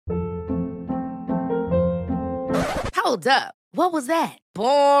Hold up. What was that?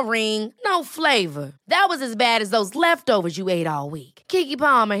 Boring. No flavor. That was as bad as those leftovers you ate all week. Keke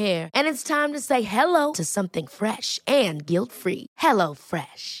Palmer here, and it's time to say hello to something fresh and guilt-free. Hello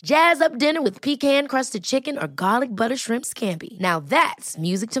Fresh. Jazz up dinner with pecan-crusted chicken or garlic butter shrimp scampi. Now that's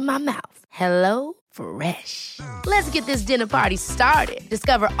music to my mouth. Hello Fresh. Let's get this dinner party started.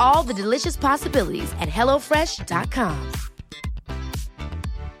 Discover all the delicious possibilities at hellofresh.com.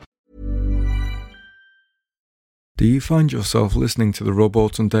 Do you find yourself listening to the Rob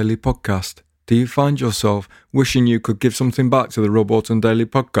Orton Daily Podcast? Do you find yourself wishing you could give something back to the Rob Orton Daily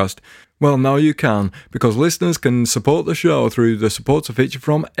Podcast? Well, now you can, because listeners can support the show through the supporter feature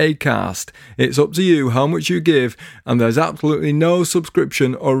from Acast. It's up to you how much you give, and there's absolutely no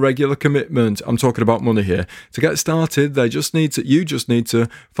subscription or regular commitment. I'm talking about money here. To get started, you just need to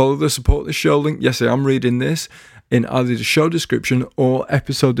follow the support the show link. Yes, I am reading this in either the show description or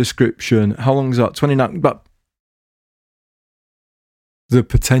episode description. How long is that? 29. But the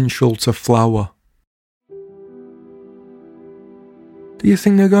potential to flower. Do you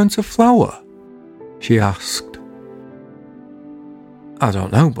think they're going to flower? She asked. I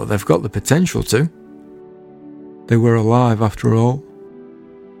don't know, but they've got the potential to. They were alive after all.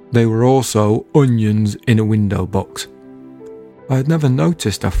 They were also onions in a window box. I had never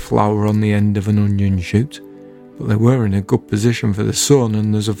noticed a flower on the end of an onion shoot, but they were in a good position for the sun,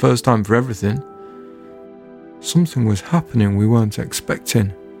 and there's a first time for everything. Something was happening we weren't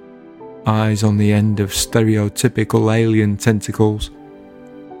expecting. Eyes on the end of stereotypical alien tentacles.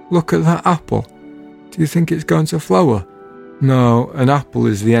 Look at that apple. Do you think it's going to flower? No, an apple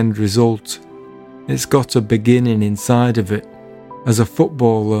is the end result. It's got a beginning inside of it. As a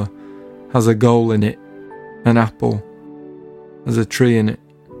footballer has a goal in it, an apple has a tree in it.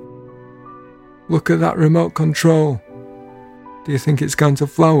 Look at that remote control. Do you think it's going to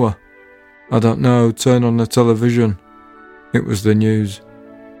flower? I don't know, turn on the television. It was the news.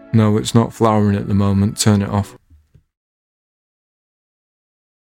 No, it's not flowering at the moment, turn it off.